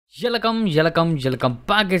Welcome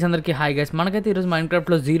back guys అందరికీ hi guys. మనకైతే ఈరోజు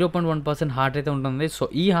మైన్క్రాఫ్ట్లో 0.1% హార్ట్ అయితే ఉంటుంది. సో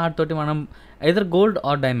ఈ హార్ట్ తోటి మనం ఐదర్ గోల్డ్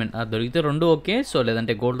ఆర్ డైమండ్ దొరికితే రెండు ఓకే. సో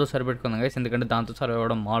లేదంటే గోల్డ్తో సరిపెట్టుకుందాం గైస్, ఎందుకంటే దాంతో సర్వ్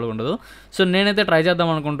అవ్వడం మామూలుగా ఉండదు. సో నేనైతే ట్రై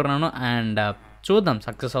చేద్దాం అనుకుంటున్నాను అండ్ చూద్దాం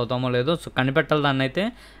సక్సెస్ అవుతామో లేదో. సో కనిపెట్టాలి దాన్ని అయితే.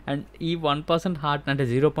 అండ్ ఈ 1% హార్ట్ అంటే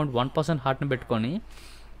 0.1% హార్ట్ని పెట్టుకొని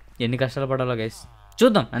ఎన్ని కష్టాలు పడాలో గైస్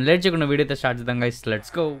చూద్దాం. అండ్ లేట్ చేయకుండా వీడియో అయితే స్టార్ట్ చేద్దాం guys.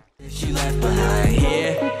 Let's go.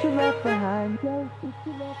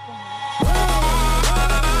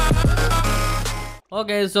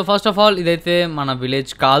 Okay, so first of all ఇదైతే మన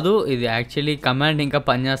విలేజ్ కాదు, ఇది యాక్చువల్లీ కమాండ్ ఇంకా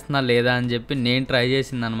పనిచేస్తుందా లేదా అని చెప్పి నేను ట్రై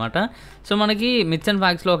చేసింది అనమాట. సో మనకి మిత్స్ అండ్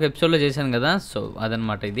ఫ్యాక్స్లో ఒక ఎపిసోడ్లో చేశాను కదా, సో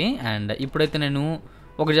అదనమాట ఇది. అండ్ ఇప్పుడైతే నేను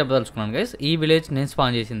ఒకటి చెప్పదలుచుకున్నాను గైస్, ఈ విలేజ్ నేను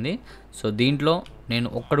స్పాన్ చేసింది. సో దీంట్లో నేను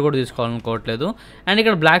ఒక్కడు కూడా తీసుకోవాలనుకోవట్లేదు. అండ్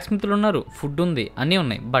ఇక్కడ బ్లాక్ స్మిత్లు ఉన్నారు, ఫుడ్ ఉంది, అన్నీ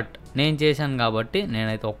ఉన్నాయి. బట్ నేను చేశాను కాబట్టి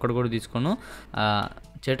నేనైతే ఒక్కడు కూడా తీసుకోను.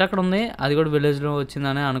 చెట్టు అక్కడ ఉంది, అది కూడా విలేజ్లో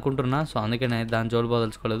వచ్చిందని అనుకుంటున్నా. సో అందుకే నేను దాని జోలు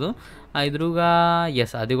పోదలుచుకోలేదు. ఎదురుగా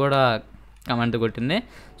ఎస్ అది కూడా కమెంట్ కొట్టింది.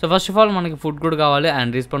 సో ఫస్ట్ ఆఫ్ ఆల్ మనకి ఫుడ్ కూడా కావాలి.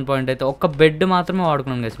 అండ్ రీస్పాన్ పాయింట్ అయితే ఒక్క బెడ్ మాత్రమే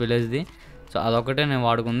వాడుకున్నాను గైస్ విలేజ్ది. సో అదొకటే నేను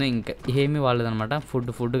వాడుకుంది, ఇంకా ఏమీ వాడలేదనమాట.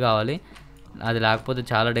 ఫుడ్ కావాలి, అది లేకపోతే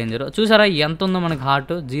చాలా డేంజర్. చూసారా ఎంత ఉందో మనకి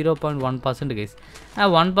హార్ట్, 0.1% గైస్.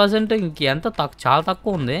 1% ఇంకెంత చాలా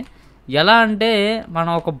తక్కువ ఉంది. ఎలా అంటే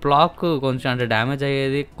మనం ఒక బ్లాక్ కొంచెం అంటే డ్యామేజ్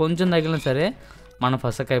అయ్యేది కొంచెం తగిలినా సరే మనం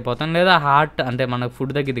ఫసక్ అయిపోతాం, లేదా హార్ట్ అంటే మనకు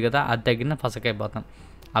ఫుడ్ తగ్గిద్ది కదా, అది తగ్గిన ఫసక్ అయిపోతాం,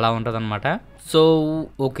 అలా ఉంటుంది అనమాట. సో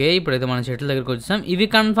ఓకే, ఇప్పుడైతే మన చెట్ల దగ్గరికి వచ్చేసాం. ఇవి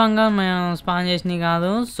కన్ఫామ్గా మేము స్పాన్ చేసినవి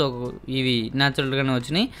కాదు, సో ఇవి న్యాచురల్గానే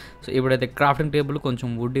వచ్చినాయి. సో ఇప్పుడైతే క్రాఫ్టింగ్ టేబుల్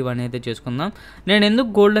కొంచెం వుడ్ ఇవన్నీ అయితే చేసుకుందాం. నేను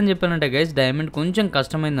ఎందుకు గోల్డ్ అని చెప్పానంటే గైస్, డైమండ్ కొంచెం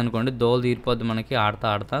కష్టమైంది అనుకోండి, దోలు తీరిపోద్ది మనకి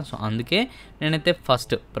ఆడతా. సో అందుకే నేనైతే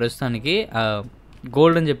ఫస్ట్ ప్రస్తుతానికి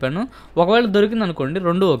గోల్డ్ అని చెప్పాను. ఒకవేళ దొరికింది అనుకోండి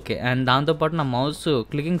రెండు ఓకే. అండ్ దాంతోపాటు నా మౌస్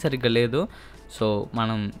క్లికింగ్ సరిగ్గా లేదు, సో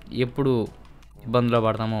మనం ఎప్పుడు ఇబ్బందులో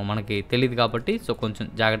పడతామో మనకి తెలియదు కాబట్టి సో కొంచెం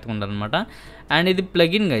జాగ్రత్తగా ఉండాలన్నమాట. అండ్ ఇది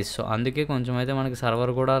ప్లగిన్ గైస్, సో అందుకే కొంచెం అయితే మనకి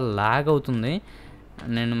సర్వర్ కూడా ల్యాగ్ అవుతుంది.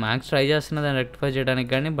 నేను మ్యాక్స్ ట్రై చేస్తున్నా దాన్ని రెక్టిఫై చేయడానికి,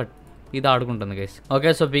 కానీ బట్ ఇది ఆడుకుంటుంది గైస్.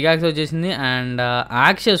 ఓకే, సో పికాక్స్ వచ్చేసింది. అండ్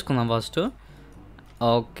యాక్స్ చేసుకుందాం first.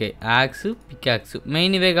 Okay, axe peacocks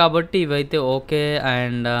main ఇవే కాబట్టి ఇవైతే ఓకే.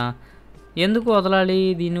 అండ్ ఎందుకు వదలాలి,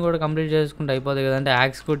 దీన్ని కూడా కంప్లీట్ చేసుకుంటే అయిపోతుంది కదంటే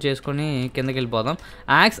యాక్స్ కూడా చేసుకొని కిందకి వెళ్ళిపోదాం.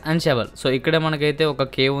 Axe and షెవల్. సో ఇక్కడే మనకైతే ఒక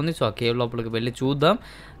కేవ్ ఉంది. సో ఆ కేవ్ లోపలికి వెళ్ళి చూద్దాం.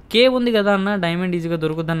 కేవ్ ఉంది కదా అన్న, డైమండ్ ఈజీగా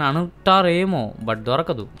దొరుకుతుందని అనుకుంటారేమో, బట్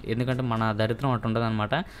దొరకదు. ఎందుకంటే మన దరిద్రం అటు ఉంటుంది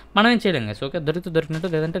అనమాట. మనం ఏం చేయలేం కదా. సో ఓకే,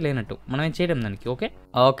 దొరికినట్టు లేదంటే లేనట్టు, మనం ఏం చేయలేం దానికి.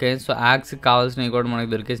 ఓకే, సో యాక్స్కి కావాల్సినవి కూడా మనకి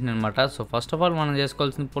దొరికేసినాయి అనమాట. సో ఫస్ట్ ఆఫ్ ఆల్ మనం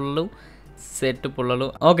చేసుకోవాల్సిన పుల్లలు, సెట్ పుల్లలు.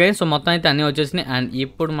 ఓకే, సో మొత్తం అయితే అన్నీ వచ్చేసినాయి. అండ్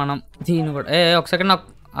ఇప్పుడు మనం దీన్ని కూడా ఒక సెకండ్ నాకు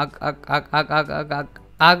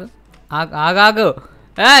ఆగు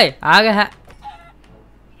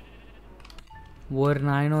ఓరి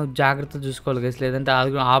నాయన, జాగ్రత్త చూసుకోవాలి గైస్, లేదంటే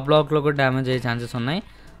అది ఆ బ్లాక్లో కూడా డ్యామేజ్ అయ్యే ఛాన్సెస్ ఉన్నాయి.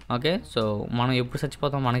 ఓకే, సో మనం ఎప్పుడు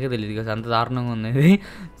చచ్చిపోతాం మనకే తెలియదు కదా, అంత దారుణంగా ఉంది ఇది.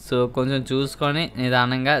 సో కొంచెం చూసుకొని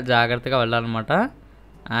నిదానంగా జాగ్రత్తగా వెళ్ళాలన్నమాట.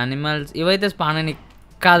 యానిమల్స్ ఇవైతే స్పాన్ అయినాయి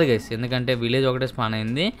కాదు గైస్, ఎందుకంటే విలేజ్ ఒకటే స్పాన్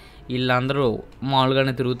అయింది. వీళ్ళందరూ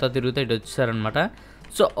మామూలుగానే తిరుగుతా ఇటు వచ్చేసారనమాట.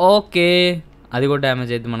 సో ఓకే, అది కూడా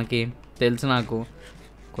డ్యామేజ్ అయింది మనకి తెలుసు నాకు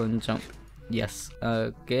కొంచెం. Yes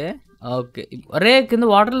okay. అరే కింద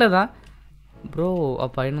వాటర్ లేదా బ్రో? ఆ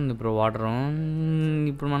పైన ఉంది బ్రో వాటర్.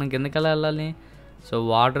 ఇప్పుడు మనం కిందకి వెళ్ళాలి. సో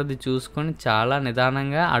వాటర్ది చూసుకొని చాలా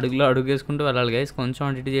నిదానంగా అడుగులో అడుగు వేసుకుంటూ వెళ్ళాలి గైస్. కొంచెం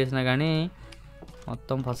అటు ఇటు చేసినా కానీ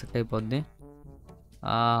మొత్తం ఫసక్ అయిపోద్ది.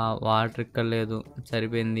 వాటర్ ఇక్కడ లేదు,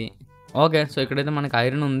 సరిపోయింది. ఓకే, సో ఇక్కడైతే మనకి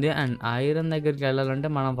ఐరన్ ఉంది. అండ్ ఐరన్ దగ్గరికి వెళ్ళాలంటే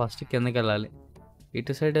మనం ఫస్ట్ కిందకి వెళ్ళాలి.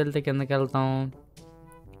 ఇటు సైడ్ వెళ్తే కిందకి వెళ్తాం.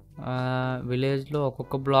 విలేజ్లో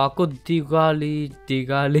ఒక్కొక్క బ్లాక్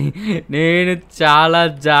దిగాలి. నేను చాలా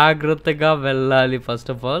జాగ్రత్తగా వెళ్ళాలి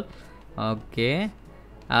first of all. Okay,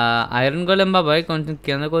 iron golem బాబాయ్, కొంచెం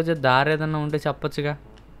కిందకు వచ్చే దారి ఏదన్నా ఉంటే చెప్పొచ్చుగా.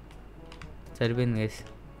 సరిపోయింది గైస్,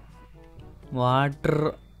 వాటర్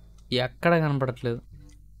ఎక్కడ కనపడట్లేదు.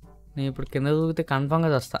 నేను ఇప్పుడు కింద దూకితే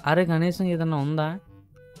కన్ఫామ్గా వస్తా. అరే కనీసం ఏదన్నా ఉందా?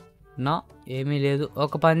 నా ఏమీ లేదు.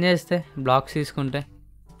 ఒక పని చేస్తే బ్లాక్స్ తీసుకుంటే,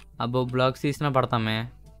 అబ్బో బ్లాక్స్ తీసినా పడతామే.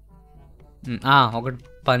 ఒకటి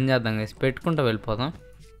పని చేద్దాం గైస్, పెట్టుకుంటూ వెళ్ళిపోదాం.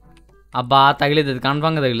 అబ్బా తగిలిద్ది, అది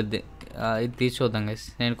కన్ఫామ్గా తగిలిద్ది. ఇది తీసి చూద్దాం గైస్,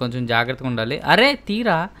 నేను కొంచెం జాగ్రత్తగా ఉండాలి. అరే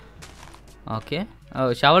తీరా. ఓకే,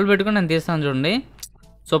 షవల్ పెట్టుకుని నేను తీస్తాను చూడండి.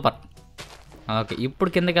 సూపర్. ఓకే,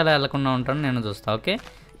 ఇప్పుడు కిందకి ఎలా వెళ్ళకుండా ఉంటాను నేను చూస్తా. ఓకే,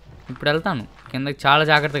 ఇప్పుడు వెళ్తాను కిందకి, చాలా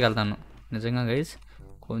జాగ్రత్తగా వెళ్తాను నిజంగా గైస్.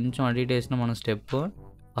 కొంచెం అటు ఇటు వేసిన మన స్టెప్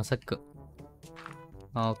అసక్.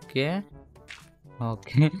 ఓకే,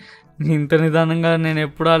 ఇంత నిదానంగా నేను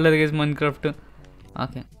ఎప్పుడు ఆడలేదు గైస్ మైన్క్రాఫ్ట్.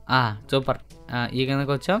 Okay super. ఈ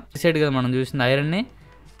కిందకి వచ్చాం. సైడ్ కదా మనం చూసింది ఐరన్ని.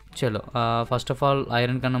 చలో ఫస్ట్ ఆఫ్ ఆల్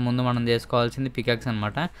ఐరన్ కన్నా ముందు మనం చేసుకోవాల్సింది పికాక్స్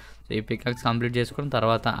అనమాట. సో ఈ పికాక్స్ కంప్లీట్ చేసుకుని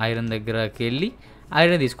తర్వాత ఐరన్ దగ్గరకి వెళ్ళి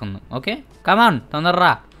ఐరన్ తీసుకుందాం. Okay come on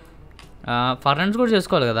తొందరరా. ఫర్నెన్స్ కూడా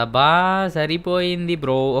చేసుకోవాలి కదా. సరిపోయింది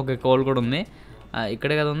బ్రో. ఓకే కోల్ కూడా ఉంది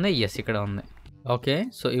ఇక్కడే కదా ఉంది. ఎస్ ఇక్కడ ఉంది. ఓకే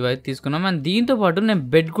సో ఇవైతే తీసుకున్నాం. అండ్ దీంతో పాటు నేను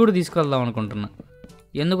బెడ్ కూడా తీసుకెళ్దాం అనుకుంటున్నా.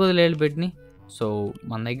 ఎందుకు వదిలేయాలి బెడ్ని? సో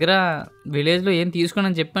మన దగ్గర విలేజ్లో ఏం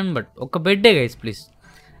తీసుకుని చెప్పాను, బట్ ఒక బెడ్డే గైస్ ప్లీజ్.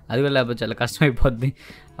 అది కూడా లేకపోతే చాలా కష్టమైపోద్ది.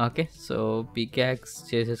 ఓకే సో పికాక్స్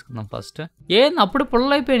చేసేసుకుందాం ఫస్ట్. అప్పుడు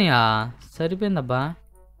పుల్లలు అయిపోయినాయా? సరిపోయిందబ్బా.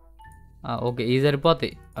 ఓకే ఇవి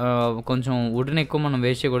సరిపోతాయి. కొంచెం వుడ్ని ఎక్కువ మనం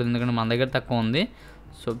వేస్ట్ చేయకూడదు ఎందుకంటే మన దగ్గర తక్కువ ఉంది.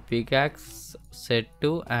 So peacocks set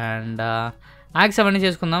and yaks అవన్నీ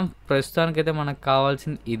చేసుకుందాం. ప్రస్తుతానికైతే మనకు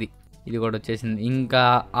కావాల్సింది ఇది కూడా వచ్చేసింది. ఇంకా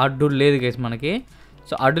అడ్డు లేదు గైస్ మనకి.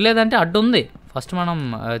 సో అడ్డు లేదంటే అడ్డు ఉంది. ఫస్ట్ మనం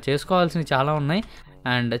చేసుకోవాల్సినవి చాలా ఉన్నాయి.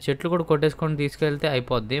 అండ్ చెట్లు కూడా కొట్టేసుకొని తీసుకెళ్తే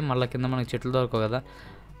అయిపోద్ది. మళ్ళీ కింద మనకి చెట్లు దొరకవు కదా.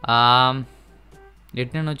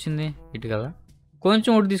 ఎటు నేను వచ్చింది ఇటు కదా.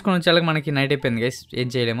 కొంచెం వుడ్ తీసుకొని వచ్చేలాగా మనకి నైట్ అయిపోయింది గైస్. ఏం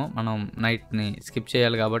చేయలేము, మనం నైట్ని స్కిప్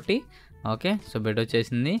చేయాలి కాబట్టి. ఓకే సో బెడ్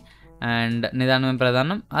వచ్చేసింది. అండ్ నిదానమే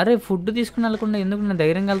ప్రధానం. అరే ఫుడ్ తీసుకుని వెళ్ళకుండా ఎందుకు నేను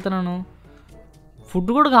ధైర్యంగా వెళ్తున్నాను?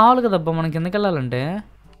 ఫుడ్ కూడా కావాలి కదబ్బా మనం కిందకి వెళ్ళాలంటే.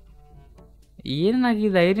 నాకు ఈ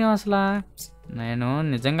ధైర్యం అసలు. నేను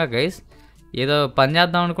నిజంగా గైస్ ఏదో పని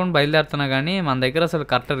చేద్దాం అనుకుని బయలుదేరుతున్నా కానీ మన దగ్గర అసలు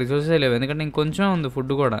కరెక్ట్ రిసోర్సెస్ లేవు. ఎందుకంటే ఇంకొంచెమే ఉంది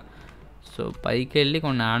ఫుడ్ కూడా. సో పైకి వెళ్ళి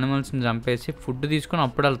కొన్ని యానిమల్స్ని చంపేసి ఫుడ్ తీసుకొని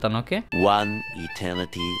అప్పుడు వెళ్తాను. ఓకే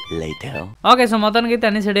ఓకే సో మొత్తానికి అయితే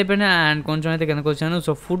అన్ని సెట్ అయిపోయినాయి. అండ్ కొంచెం అయితే కిందకు వచ్చాను.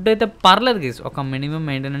 సో ఫుడ్ అయితే పర్లేదు గైస్, ఒక మినిమం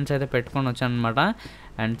మెయింటెనెన్స్ అయితే పెట్టుకొని వచ్చాను అనమాట.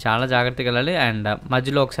 అండ్ చాలా జాగ్రత్తగా వెళ్ళాలి. అండ్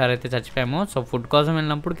మధ్యలో ఒకసారి అయితే చచ్చిపోయాము. సో ఫుడ్ కోసం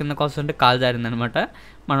వెళ్ళినప్పుడు కిందకు వస్తుంటే కాలు జారిందనమాట.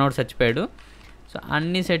 మనోడు చచ్చిపోయాడు. సో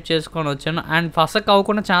అన్నీ సెట్ చేసుకొని వచ్చాను. అండ్ ఫస్ట్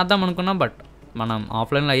అవ్వకుండా చేద్దాం అనుకున్నాం, బట్ మనం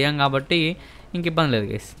ఆఫ్లైన్లో అయ్యాం కాబట్టి ఇంక ఇబ్బంది లేదు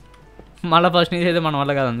గైస్. మళ్ళీ ఫస్ట్ నుంచి అయితే మన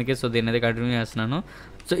వల్ల కాదు, అందుకే సో దీన్ని అయితే కంటిన్యూ చేస్తున్నాను.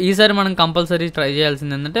 సో ఈసారి మనం కంపల్సరీ ట్రై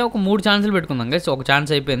చేయాల్సింది ఏంటంటే ఒక 3 ఛాన్సులు పెట్టుకుందాం గైస్. ఒక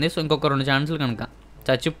ఛాన్స్ అయిపోయింది. సో ఇంకొక 2 ఛాన్సులు కనుక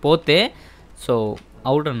చచ్చిపోతే సో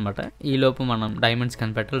అవుట్ అనమాట. ఈలోపు మనం డైమండ్స్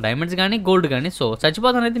కనిపెట్టాలి, డైమండ్స్ కానీ గోల్డ్ కానీ. సో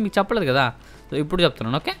చచ్చిపోతానైతే మీకు చెప్పలేదు కదా, సో ఇప్పుడు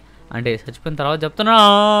చెప్తున్నాను. ఓకే అంటే చచ్చిపోయిన తర్వాత చెప్తున్నా.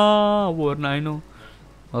 ఓర్ నాయను.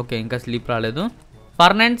 ఓకే ఇంకా స్లీప్ రాలేదు.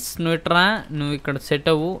 ఫర్నెన్స్ నువ్వు ఇట్రా, నువ్వు ఇక్కడ సెట్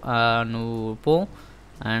అవ్వు, నువ్వు పో.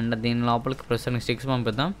 అండ్ దీని లోపలికి ప్రస్తుతానికి స్టిక్స్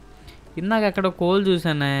పంపిద్దాం. ఇందాక ఎక్కడ కోల్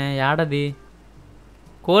చూసానే, ఏడది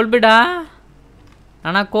కోల్ బిడా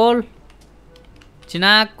అన్నా? కోల్ చిన్న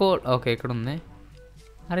కోల్. ఓకే ఇక్కడ ఉంది.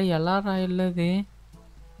 అరే ఎలా రాయలేదు,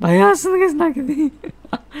 భయం వేస్తుంది గైస్ నాకు. ఇది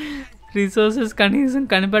రిసోర్సెస్ కనీసం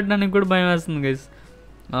కనిపెట్టడానికి కూడా భయం వేస్తుంది గైస్.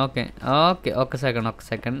 ఓకే ఓకే ఒక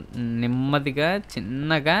సెకండ్ నెమ్మదిగా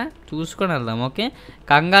చిన్నగా చూసుకొని వెళ్దాం. ఓకే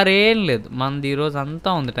కంగారు ఏం లేదు, మనది ఈరోజు అంతా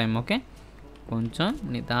ఉంది టైం. ఓకే కొంచెం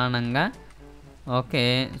నిదానంగా. ఓకే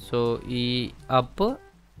సో ఈ అప్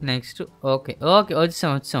నెక్స్ట్. ఓకే ఓకే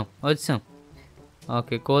వచ్చాం.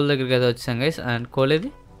 ఓకే కోల్ దగ్గరికి అయితే వచ్చాం గైస్. అండ్ కోల్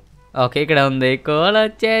ఇది ఓకే ఇక్కడ ఉంది. కోల్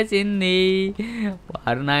వచ్చేసింది.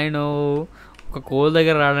 వారు నాయనో, ఒక కోల్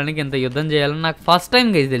దగ్గర రావడానికి ఇంత యుద్ధం చేయాలని నాకు ఫస్ట్ టైం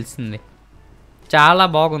గైస్ తెలిసింది. చాలా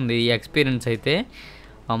బాగుంది ఈ ఎక్స్పీరియన్స్ అయితే.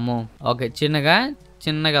 అమ్మో ఓకే చిన్నగా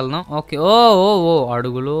వెళ్దాం. ఓకే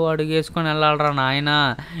అడుగులు వేసుకొని వెళ్ళాలరా నాయన.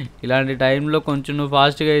 ఇలాంటి టైంలో కొంచెం నువ్వు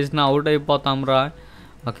ఫాస్ట్గా వేసినా అవుట్ అయిపోతాం రా.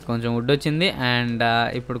 ఓకే కొంచెం వుడ్ వచ్చింది. అండ్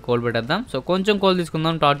ఇప్పుడు కోల్ పెట్టేద్దాం. సో కొంచెం కోల్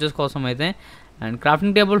తీసుకుందాం టార్చెస్ కోసం అయితే. అండ్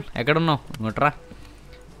క్రాఫ్టింగ్ టేబుల్ ఎక్కడున్నావు ఇంకోట్రా.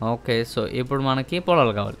 ఓకే సో ఇప్పుడు మనకి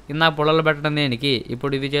పొలాలు కావాలి. ఇందాక పొలాలు పెట్టడం దేనికి,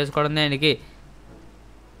 ఇప్పుడు ఇది చేసుకోవడం దేనికి?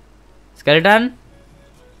 స్కెలిటన్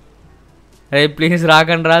రే ప్లీజ్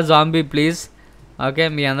రాకండి రా, జాంబీ ప్లీజ్. ఓకే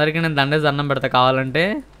మీ అందరికీ నేను దండేసి అన్నం పెడతా కావాలంటే,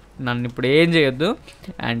 నన్ను ఇప్పుడు ఏం చేయొద్దు.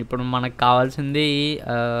 అండ్ ఇప్పుడు మనకు కావాల్సింది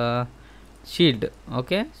షీల్డ్.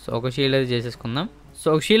 ఓకే సో ఒక షీల్డ్ అయితే చేసేసుకుందాం. సో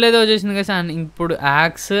ఒక షీల్డ్ అయితే వచ్చేసింది కదా. అండ్ ఇప్పుడు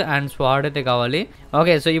యాక్స్ అండ్ స్వాడ్ అయితే కావాలి.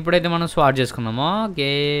 ఓకే సో ఇప్పుడైతే మనం స్వాడ్ చేసుకుందాము. ఓకే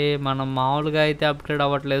మనం మామూలుగా అయితే అప్గ్రేడ్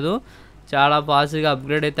అవ్వట్లేదు, చాలా ఫాస్ట్గా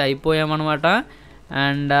అప్గ్రేడ్ అయితే అయిపోయామన్నమాట.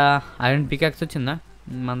 అండ్ ఐరన్ పికాక్స్ వచ్చిందా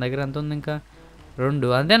మన దగ్గర? ఎంత ఉంది? ఇంకా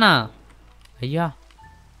 2 అంతేనా? అయ్యా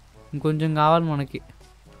ఇంకొంచెం కావాలి మనకి.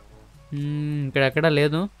 ఇక్కడ ఎక్కడ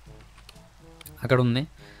లేదు, అక్కడ ఉంది.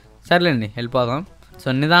 సర్లేండి వెళ్ళిపోదాం. సో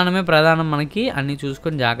నిదానమే ప్రధానం, మనకి అన్నీ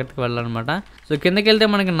చూసుకొని జాగ్రత్తగా వెళ్ళాలన్నమాట. సో కిందకి వెళ్తే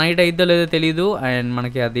మనకి నైట్ అయిద్దో లేదో తెలియదు. అండ్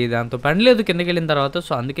మనకి అది దాంతో పని లేదు కిందకి వెళ్ళిన తర్వాత.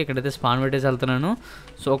 సో అందుకే ఇక్కడైతే స్పాన్ పెట్టేసి వెళ్తున్నాను.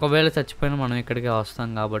 సో ఒకవేళ చచ్చిపోయినా మనం ఇక్కడికే వస్తాం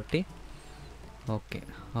కాబట్టి. ఓకే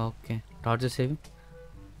ఓకే టార్చెస్ ఏవి?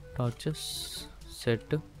 Torches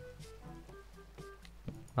set.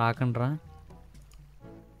 రాకండి రా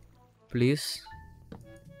ప్లీజ్.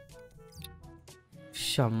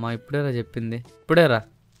 అమ్మా ఇప్పుడేరా చెప్పింది, ఇప్పుడేరా.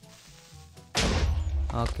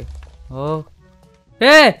 ఓకే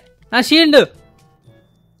నా షీల్డ్.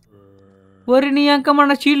 ఒరి నీ అంక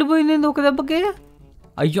మన షీల్డ్ పోయింది ఒక దెబ్బకి.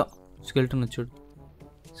 అయ్యో స్కెల్టన్ వచ్చాడు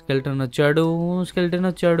స్కెల్టన్ వచ్చాడు స్కెల్టన్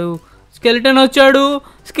వచ్చాడు స్కెల్టన్ వచ్చాడు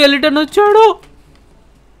స్కెల్టన్ వచ్చాడు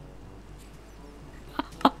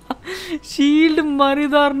షీల్డ్ మరీ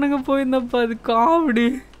దారుణంగా పోయిందప్ప అది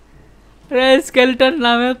కామెడీ రే స్కెల్టన్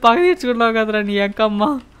నా మీద పగ తీర్చుకున్నావు కదరా నీ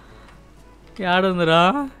Akkamma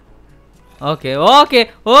ఏడుందిరా okay okay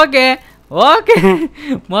okay okay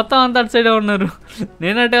మొత్తం అంత అటు సైడే ఉన్నారు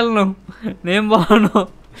నేను అటు వెళ్ళను నేను బాను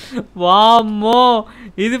వామ్మో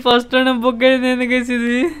ఇది ఫస్ట్ టైం బుక్ అయింది ఎందుకేసి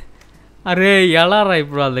ఇది అరే ఎలా రా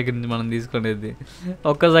ఇప్పుడు వాళ్ళ దగ్గర నుంచి మనం తీసుకునేది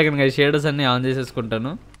ఒక్క సెకండ్గా షేడర్స్ అన్నీ ఆన్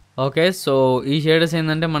చేసేసుకుంటాను ఓకే సో ఈ షేడర్స్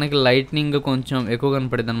ఏంటంటే మనకి లైట్నింగ్ కొంచెం ఎక్కువ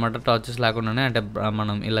కనపడుతుంది అనమాట టార్చెస్ లేకుండానే అంటే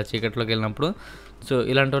మనం ఇలా చీకట్లోకి వెళ్ళినప్పుడు సో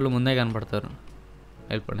ఇలాంటి వాళ్ళు ముందే కనపడతారు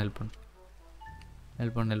వెళ్ళిపోండి వెళ్ళిపోండి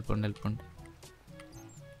వెళ్ళిపోండి వెళ్ళిపోండి వెళ్ళిపోండి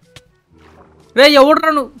రే ఎవడు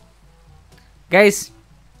రాను గైస్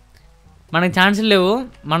మనకి ఛాన్సులు లేవు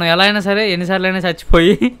మనం ఎలా అయినా సరే ఎన్నిసార్లు అయినా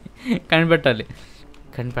చచ్చిపోయి కనిపెట్టాలి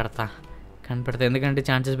కనిపెడతా ఎందుకంటే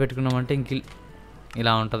ఛాన్సెస్ పెట్టుకున్నామంటే ఇంక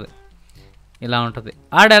ఇలా ఉంటుంది ఇలా ఉంటుంది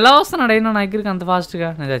ఆడు ఎలా వస్తున్నాడు అయినా నా దగ్గరికి అంత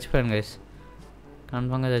ఫాస్ట్గా నేను చచ్చిపోయాను గైస్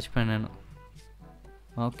కన్ఫామ్గా చచ్చిపోయాను నేను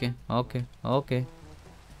ఓకే ఓకే ఓకే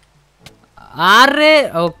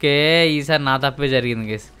అరే ఓకే ఈసారి నా తప్పే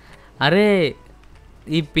జరిగింది గైస్ అరే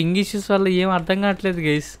ఈ పింగ్ ఇష్యూస్ వల్ల ఏం అర్థం కావట్లేదు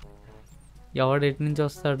గైస్ ఎవడు ఎటు నుంచి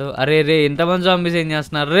వస్తాడు అరే రే ఎంతమంది జాంబీస్ ఏం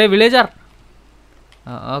చేస్తున్నారు రే విలేజర్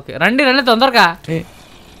ఓకే రండి రండి తొందరగా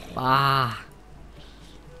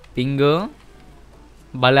పింగు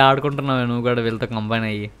భలే ఆడుకుంటున్నావు నువ్వు కూడా వీళ్ళతో కంబైన్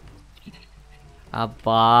అయ్యి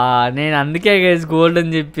అబ్బా నేను అందుకే గైస్ గోల్డ్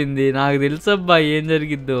అని చెప్పింది నాకు తెలుసు అబ్బా ఏం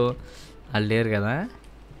జరిగిద్దో వాళ్ళు లేరు కదా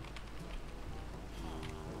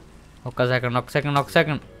ఒక్క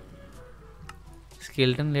సెకండ్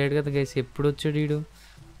స్కెల్టన్ లేడు కదా గైస్ ఎప్పుడు వచ్చాడు వీడు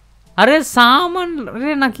అరే సామాన్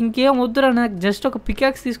అరే నాకు ఇంకేం వద్దురా నాకు జస్ట్ ఒక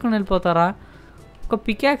పికాక్స్ తీసుకొని వెళ్ళిపోతారా ఒక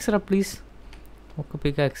పికాక్స్ రా ప్లీజ్ ఒక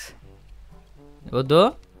పికాక్స్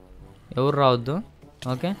వద్దు ఎవరు రావద్దు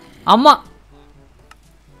ఓకే అమ్మ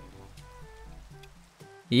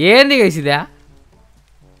ఏంది గైసిదా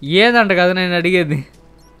ఏదంట కదా నేను అడిగేది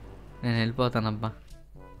నేను వెళ్ళిపోతానబ్బా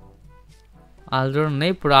వాళ్ళు చూడండి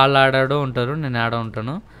ఇప్పుడు వాళ్ళు ఆడాడో ఉంటారు నేను ఆడ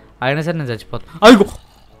ఉంటాను అయినా సరే నేను చచ్చిపోతాను అయ్యో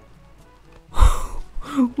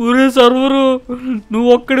ఊరే సర్వరు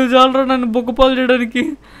నువ్వు ఒక్కడి చాలరా నన్ను బొక్కపాలు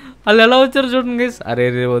చేయడానికి వాళ్ళు ఎలా వచ్చారు చూడండి గైస్ అరే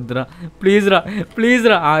రే వద్దురా ప్లీజ్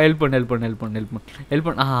రా వెళ్ళిపోండి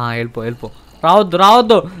వెళ్ళిపో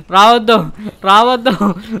రావద్దు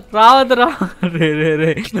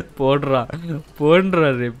రే పోండ్రా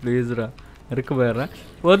రే ప్లీజ్ రా అరుకుపోయారా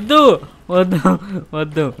వద్దు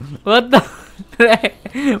రే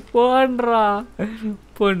పోండ్రా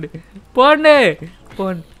పోండి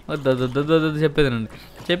వద్దు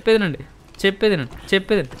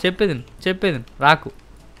చెప్పేది రాకు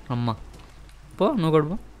అమ్మ పో నువ్వు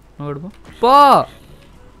కూడా పో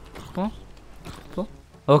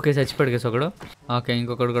ఓకే చచ్చిపోయాడు కేసు ఒకడు ఓకే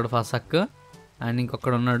ఇంకొకడు కూడా ఫస్ట్ సక్ అండ్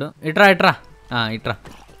ఇంకొకడు ఉన్నాడు ఇట్రా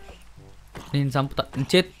నేను చంపుతా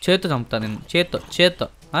చేత్తో చంపుతా నేను చేత్తో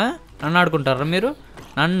నన్ను ఆడుకుంటారా మీరు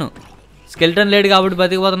నన్ను స్కెల్టన్ లేడు కాబట్టి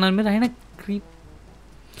బతికిపోతున్నారు మీరు అయినా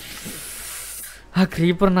ఆ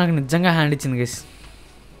క్రీపర్ నాకు నిజంగా హ్యాండ్ ఇచ్చింది గైస్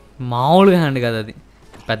మామూలుగా హ్యాండ్ కాదు అది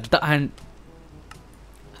పెద్ద హ్యాండ్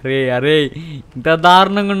అరే ఇంత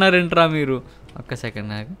దారుణంగా ఉన్నారేంట్రా మీరు ఒక్క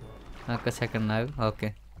సెకండ్ నాకు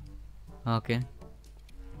ఓకే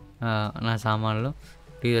నా సామాన్లు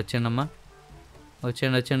ప్లీజ్ వచ్చేయండమ్మా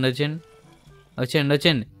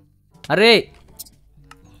వచ్చేయండి అరే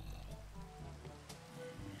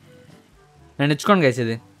నేను ఇచ్చుకోను గైస్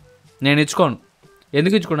ఇది నేను ఇచ్చుకోను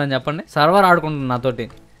ఎందుకు ఇచ్చుకుంటాను చెప్పండి సర్వర్ ఆడుకుంటున్నాను నాతోటి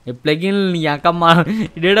ఈ ప్లగిన్లు నీ అక్కమ్మ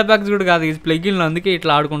డేటా ప్యాక్స్ కూడా కాదు ఈ ప్లగిన్లు అందుకే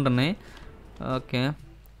ఇట్లా ఆడుకుంటున్నాయి ఓకే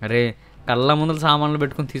అరే కళ్ళ ముందర సామాన్లు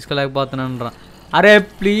పెట్టుకుని తీసుకోలేకపోతున్నాను రా అరే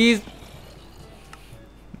ప్లీజ్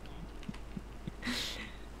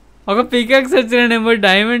ఒక పికాక్స్ వచ్చిన నేను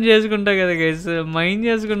డైమండ్ చేసుకుంటా కదా గైస్ మైన్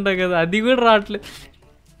చేసుకుంటా కదా అది కూడా రావట్లేదు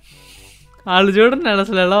వాళ్ళు చూడండి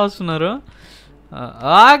అసలు ఎలా వస్తున్నారు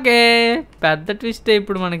ఓకే పెద్ద ట్విస్టే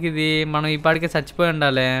ఇప్పుడు మనకి ఇది మనం ఇప్పటికే చచ్చిపోయి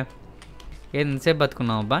ఉండాలి ఎంతసేపు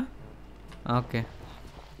బతుకున్నాం అబ్బా ఓకే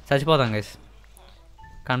చచ్చిపోతాం గైస్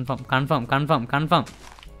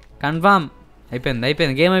కన్ఫామ్ అయిపోయింది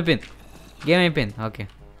గేమ్ అయిపోయింది ఓకే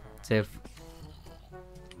సేఫ్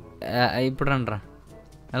ఇప్పుడు రండిరా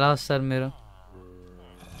ఎలా వస్తారు మీరు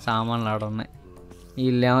సామాన్లు ఆడున్నాయి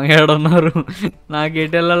వీళ్ళు ఏమో ఏడున్నారు నాకు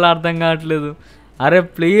ఎటు వెళ్ళాలో అర్థం కావట్లేదు అరే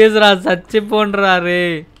ప్లీజ్ రా చచ్చిపోండిరా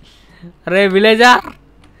అరే విలేజా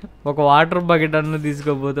ఒక వాటర్ బకెట్ అన్న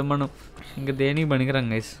తీసుకోపోతే మనం ఇంకా దేనికి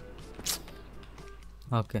పనికిరాం guys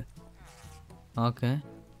okay okay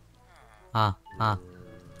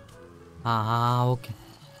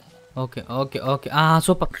okay okay okay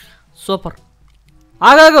super super.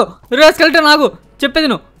 ఆగాగు రే స్కెల్టన్ ఆగు, చెప్పేది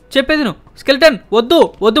నువ్వు స్కెల్టన్ వద్దు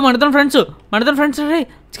మనతో ఫ్రెండ్స్ రే.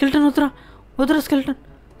 స్కెల్టన్ వద్దురా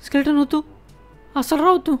స్కెల్టన్ వద్దు, అసలు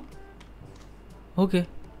రావద్దు. Okay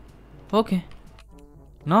okay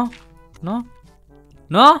no no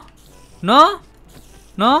no no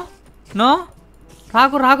no no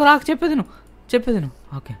రాకు చెప్పేది నువ్వు.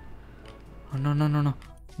 Okay no no no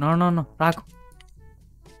no no no రాకు.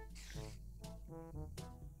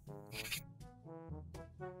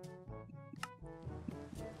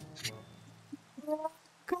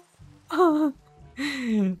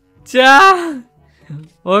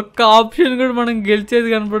 ఒక్క ఆప్షన్ కూడా మనం గెలిచేది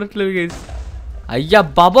కనపడట్లేదు గైస్. అయ్యా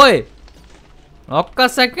బాబోయ్, ఒక్క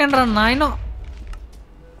సెకండ్ రా నాయనో.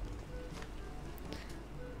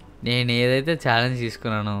 నేను ఏదైతే ఛాలెంజ్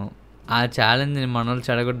తీసుకున్నానో ఆ ఛాలెంజ్ని మన వాళ్ళు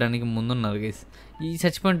చెడగొట్టడానికి ముందున్నారు గైస్. ఈ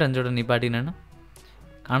చచ్చిపోయింటాను చూడండి, ఈ పాటికి నేను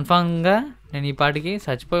కన్ఫామ్గా నేను ఈ పాటికి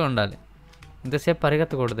చచ్చిపోయి ఉండాలి. ఇంతసేపు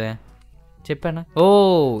పరిగెత్తకూడదే చెప్పానా?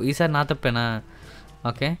 ఈసారి నా తప్పేనా?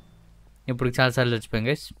 ఓకే ఇప్పుడు చాలాసార్లు చచ్చిపోయాం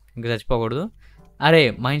గైస్, ఇంకా చచ్చిపోకూడదు. అరే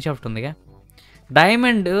మైన్ షాఫ్ట్ ఉందిగా,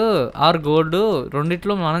 డైమండ్ ఆర్ గోల్డ్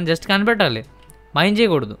రెండిట్లో మనం జస్ట్ కనిపెట్టాలి, మైన్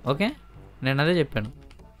చేయకూడదు. ఓకే నేను అదే చెప్పాను,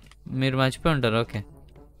 మీరు మర్చిపోయి ఉంటారు. ఓకే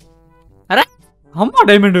అరే అమ్మ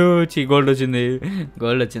డైమండ్ గోల్డ్ వచ్చింది.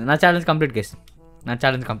 నా ఛాలెంజ్ కంప్లీట్ గైస్, నా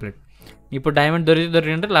ఛాలెంజ్ కంప్లీట్. ఇప్పుడు డైమండ్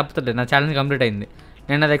దొరికింటే లేకపోతే నా ఛాలెంజ్ కంప్లీట్ అయింది.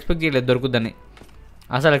 నేను అది ఎక్స్పెక్ట్ చేయలేదు దొరుకుద్దని,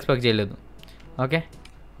 అసలు ఎక్స్పెక్ట్ చేయలేదు. ఓకే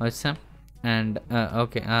వచ్చాం అండ్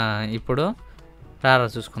ఓకే ఇప్పుడు రారా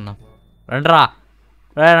చూసుకుందాం. రండ్రా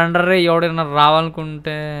రే ఎవడైనా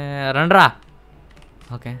రావాలనుకుంటే రండ్రా.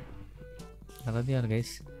 ఓకే అలా తీయాలి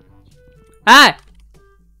గైస్.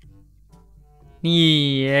 నీ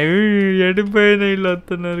ఎడిపోయిన ఇల్లు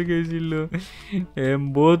వస్తున్నారు గైస్, ఇల్లు ఏం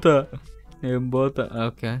పోతా.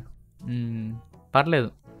 ఓకే పర్లేదు,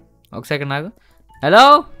 ఒక సెకండ్ నాకు. Hello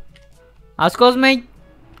ఆస్కోజ్ my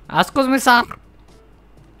sir.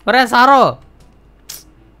 ఒరే సారో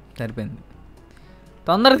సరిపోయింది,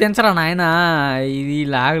 తొందరగా తెంచరా నాయన. ఇది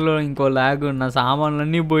ల్యాగ్లో ఇంకో ల్యాగ్, నా సామాన్లు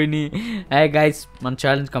అన్నీ పోయినాయి. గైస్ మన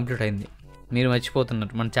ఛాలెంజ్ కంప్లీట్ అయింది, మీరు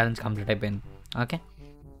మర్చిపోతున్నారు, మన ఛాలెంజ్ కంప్లీట్ అయిపోయింది. ఓకే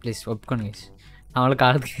ప్లీజ్ ఒప్పుకోండి గైస్, అమలు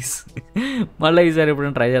కాదు గైస్. మళ్ళీ ఈసారి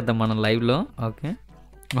ఎప్పుడైనా ట్రై చేద్దాం మనం లైవ్లో. ఓకే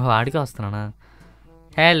ఆడికి వస్తున్నానా?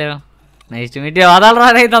 Hello nice to meet you. వదలరా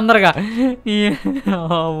రే తొందరగా.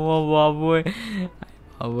 బాబోయ్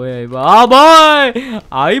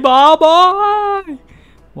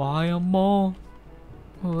వాయమ్మో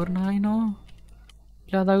ఎవరు నాయనో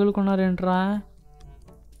ఇలా తగులుకున్నారేంట్రా?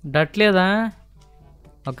 డట్లేదా?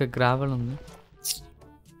 ఓకే గ్రావెల్ ఉంది,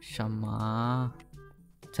 షమ్మా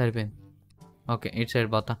సరిపోయింది. ఓకే ఇటు సైడ్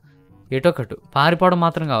పోతా, ఎటో కట్టు పారిపోవడం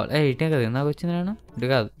మాత్రం కావాలి. ఇటే కదా ఇందాక వచ్చింది, నేను ఇటు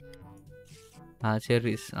కాదు.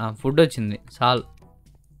 చెర్రీస్ ఫుడ్ వచ్చింది చాలు.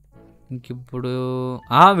 ఇంక ఇప్పుడు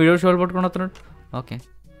వీడియో షోలు పట్టుకుని వస్తున్నాడు. ఓకే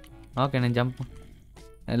నేను జంపు,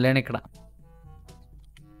 నేను లేను ఇక్కడ.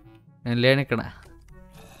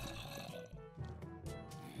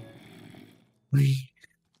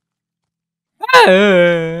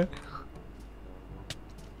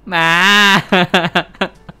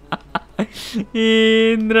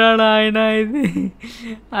 ఏంద్రా నాయన ఇది?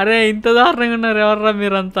 అరే ఇంత దారుణంగా ఉన్నారు ఎవర్రా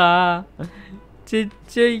మీరంతా?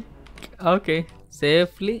 చిచ్చే. Okay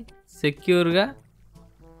safely సెక్యూర్గా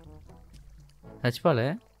చచ్చిపోలే.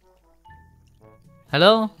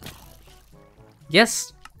 Hello yes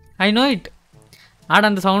I know it.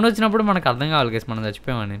 ఆడంత sound వచ్చినప్పుడు మనకు అర్థం కావాలి గైస్ మనం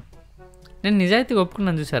చచ్చిపోయామని. నేను నిజాయితీగా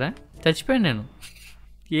ఒప్పుకున్నాను చూసారా, చచ్చిపోయాను నేను.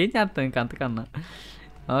 ఏం చేస్తాను ఇంక అంతకన్నా.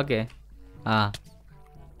 ఓకే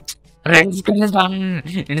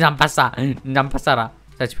నేను చంపేస్తారా?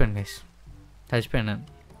 చచ్చిపోయాను గైస్, చచ్చిపోయాను నేను.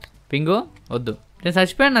 పింగు వద్దు, నేను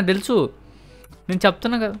చచ్చిపోయాను నాకు తెలుసు. నేను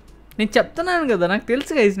చెప్తున్నాను కదా నాకు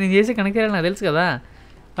తెలుసు గైస్, నేను చేసే కనెక్ట్ నాకు తెలుసు కదా.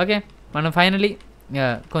 ఓకే మనం ఫైనలీ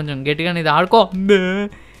కొంచెం గట్టిగా ఇది ఆడుకో.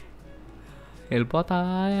 వెళ్ళిపోతా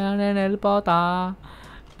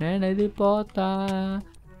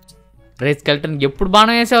రేస్ కెల్టన్. ఎప్పుడు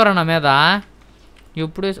బాణం వేసేవారా నా మీద?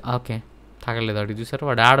 ఎప్పుడు ఓకే తగలేదు. అడిగి చూసారు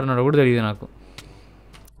వాడు ఆడున్నాడు కూడా తెలియదు నాకు.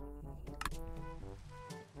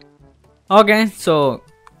 ఓకే సో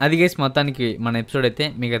అది గైస్ మొత్తానికి మన ఎపిసోడ్ అయితే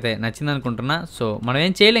మీకైతే నచ్చింది అనుకుంటున్నా. సో మనం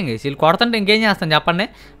ఏం చేయలేం గైస్, వీళ్ళు కొడతంటే ఇంకేం చేస్తాం చెప్పండి.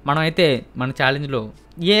 మనం అయితే మన ఛాలెంజ్లో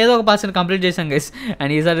ఏదో ఒక పర్సెంట్ కంప్లీట్ చేసాం గైస్.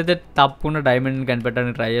 అండ్ ఈసారి అయితే తప్పకుండా డైమండ్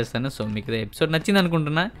కనిపెట్టడానికి ట్రై చేస్తాను. సో మీకు ఎపిసోడ్ నచ్చింది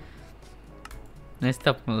అనుకుంటున్నా. నెక్స్ట్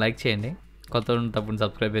తప్పకుండా లైక్ చేయండి, కొత్త తప్పకుండా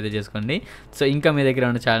సబ్స్క్రైబ్ అయితే చేసుకోండి. సో ఇంకా మీ దగ్గర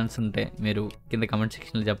ఏమైనా ఛాలెంజ్ ఉంటే మీరు కింద కమెంట్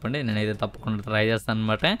సెక్షన్లో చెప్పండి, నేనైతే తప్పకుండా ట్రై చేస్తాను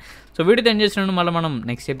అనమాట. సో వీడియో ఎంజాయ్ చేస్తున్నాను, మళ్ళీ మనం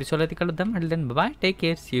నెక్స్ట్ ఎపిసోడ్ అయితే కలుద్దాం. And then bye, take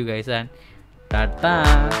care, see you guys and Tata.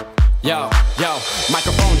 Yo,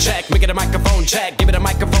 microphone check, make it a microphone check. Give it a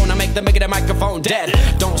microphone, I make it a microphone dead.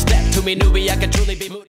 Don't step to me, newbie, I can truly be moody.